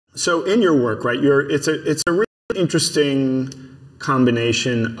So in your work, right, it's a really interesting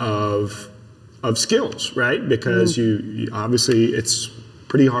combination of skills, right? Because you obviously it's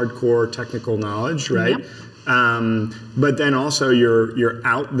pretty hardcore technical knowledge, right? Yep. But then also you're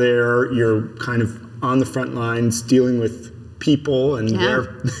out there, you're kind of on the front lines dealing with people and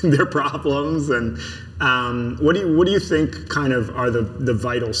their problems, and what do you think kind of are the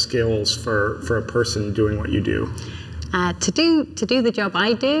vital skills for a person doing what you do? To do the job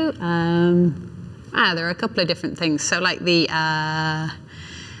I do, there are a couple of different things. So like you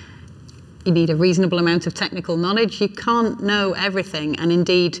need a reasonable amount of technical knowledge. You can't know everything, and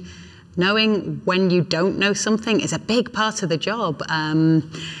indeed, knowing when you don't know something is a big part of the job.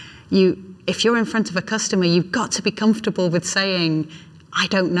 If you're in front of a customer, you've got to be comfortable with saying, I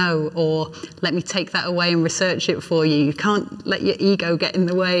don't know, or let me take that away and research it for you. You can't let your ego get in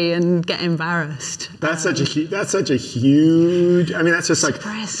the way and get embarrassed. That's such a huge, I mean, that's just like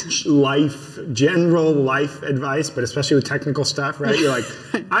general life advice, but especially with technical stuff, right? You're like,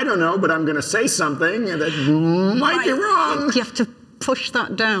 I don't know, but I'm going to say something that might be wrong. You have to push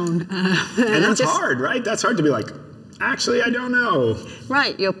that down. And that's hard, right? That's hard to be like, actually, I don't know.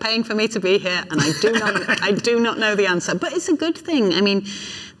 Right, you're paying for me to be here, and I do not know the answer. But it's a good thing. I mean,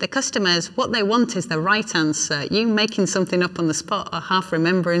 the customers, what they want is the right answer. You making something up on the spot or half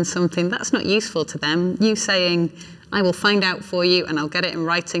remembering something, that's not useful to them. You saying, I will find out for you and I'll get it in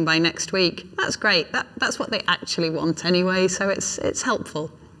writing by next week, that's great. That's what they actually want anyway, so it's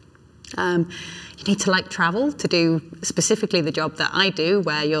helpful. You need to like travel to do specifically the job that I do,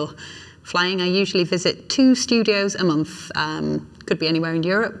 where you're flying. I usually visit 2 studios a month. Could be anywhere in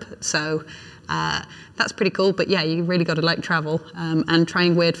Europe, so that's pretty cool. But yeah, you really got to like travel and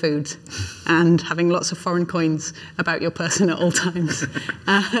trying weird foods and having lots of foreign coins about your person at all times.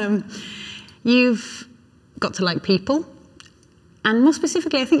 You've got to like people, and more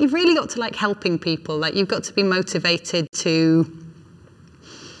specifically, I think you've really got to like helping people. Like you've got to be motivated to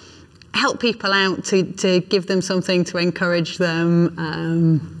help people out, to give them something, to encourage them.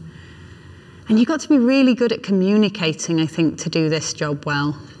 And you've got to be really good at communicating, I think, to do this job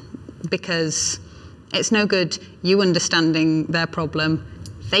well, because it's no good you understanding their problem.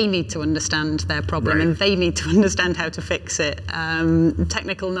 They need to understand their problem, right, and they need to understand how to fix it.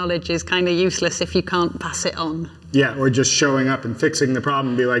 Technical knowledge is kind of useless if you can't pass it on. Yeah, or just showing up and fixing the problem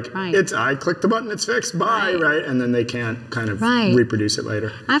and be like, right, I clicked the button, it's fixed, bye, right? And then they can't kind of reproduce it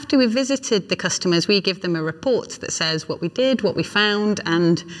later. After we've visited the customers, we give them a report that says what we did, what we found,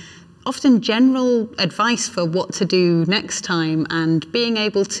 and often general advice for what to do next time, and being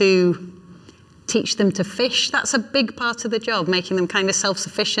able to teach them to fish. That's a big part of the job, making them kind of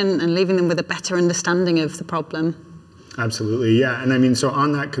self-sufficient and leaving them with a better understanding of the problem. Absolutely, yeah. And I mean, so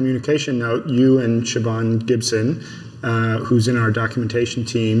on that communication note, you and Siobhan Gibson, who's in our documentation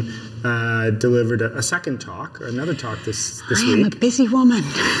team, delivered a second talk, or another talk this week. I am a busy woman.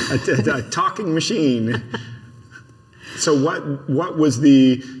 a talking machine. So what was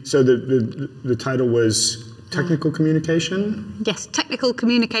the title was technical communication? Yes, technical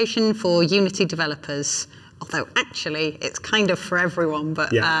communication for Unity developers. Although actually it's kind of for everyone,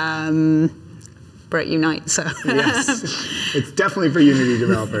 but we're at Unite, so. Yes, it's definitely for Unity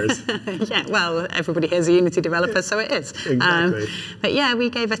developers. Yeah, well, everybody here's a Unity developer, so it is. Exactly. But yeah, we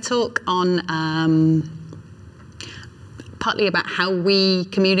gave a talk on partly about how we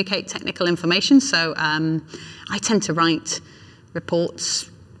communicate technical information. So I tend to write reports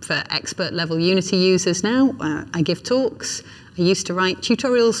for expert level Unity users now. I give talks. I used to write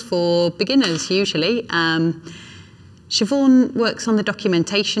tutorials for beginners usually. Siobhan works on the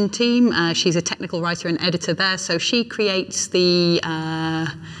documentation team. She's a technical writer and editor there, so she creates the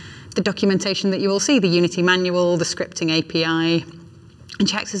documentation that you all see, the Unity manual, the scripting API, and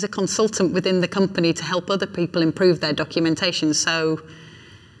she acts as a consultant within the company to help other people improve their documentation. So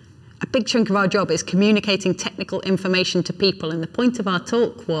a big chunk of our job is communicating technical information to people, and the point of our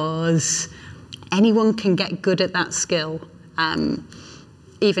talk was anyone can get good at that skill,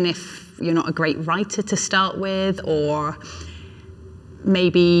 even if you're not a great writer to start with, or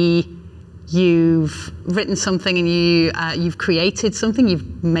maybe you've written something and you've created something,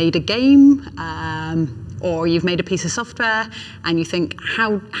 you've made a game, or you've made a piece of software, and you think,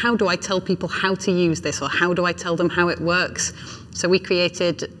 how do I tell people how to use this, or how do I tell them how it works? So we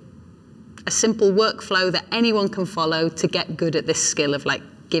created a simple workflow that anyone can follow to get good at this skill of like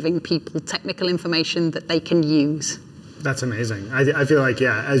giving people technical information that they can use. That's amazing. I feel like,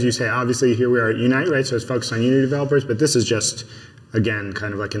 yeah, as you say, obviously here we are at Unite, right? So it's focused on Unity developers, but this is just, again,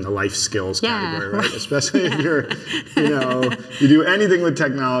 kind of like in the life skills category, right? Especially if you're, you do anything with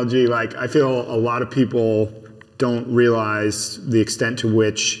technology. Like, I feel a lot of people don't realize the extent to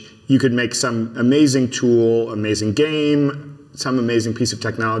which you could make some amazing tool, amazing game, some amazing piece of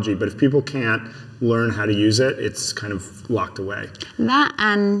technology, but if people can't learn how to use it, it's kind of locked away. That,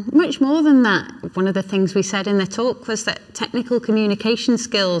 and much more than that, one of the things we said in the talk was that technical communication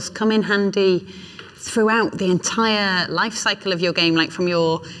skills come in handy throughout the entire life cycle of your game, like from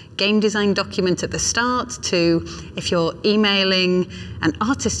your game design document at the start to if you're emailing an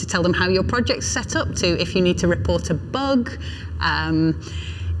artist to tell them how your project's set up, to if you need to report a bug,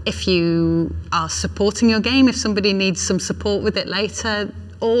 if you are supporting your game, if somebody needs some support with it later.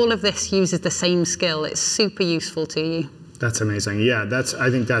 All of this uses the same skill. It's super useful to you. That's amazing. Yeah, I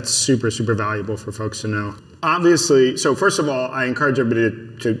think that's super, super valuable for folks to know. Obviously, so first of all, I encourage everybody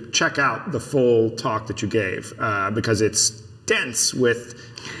to check out the full talk that you gave because it's dense with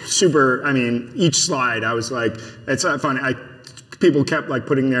super, I mean, each slide, I was like, it's funny. People kept like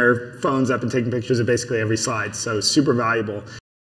putting their phones up and taking pictures of basically every slide, so super valuable.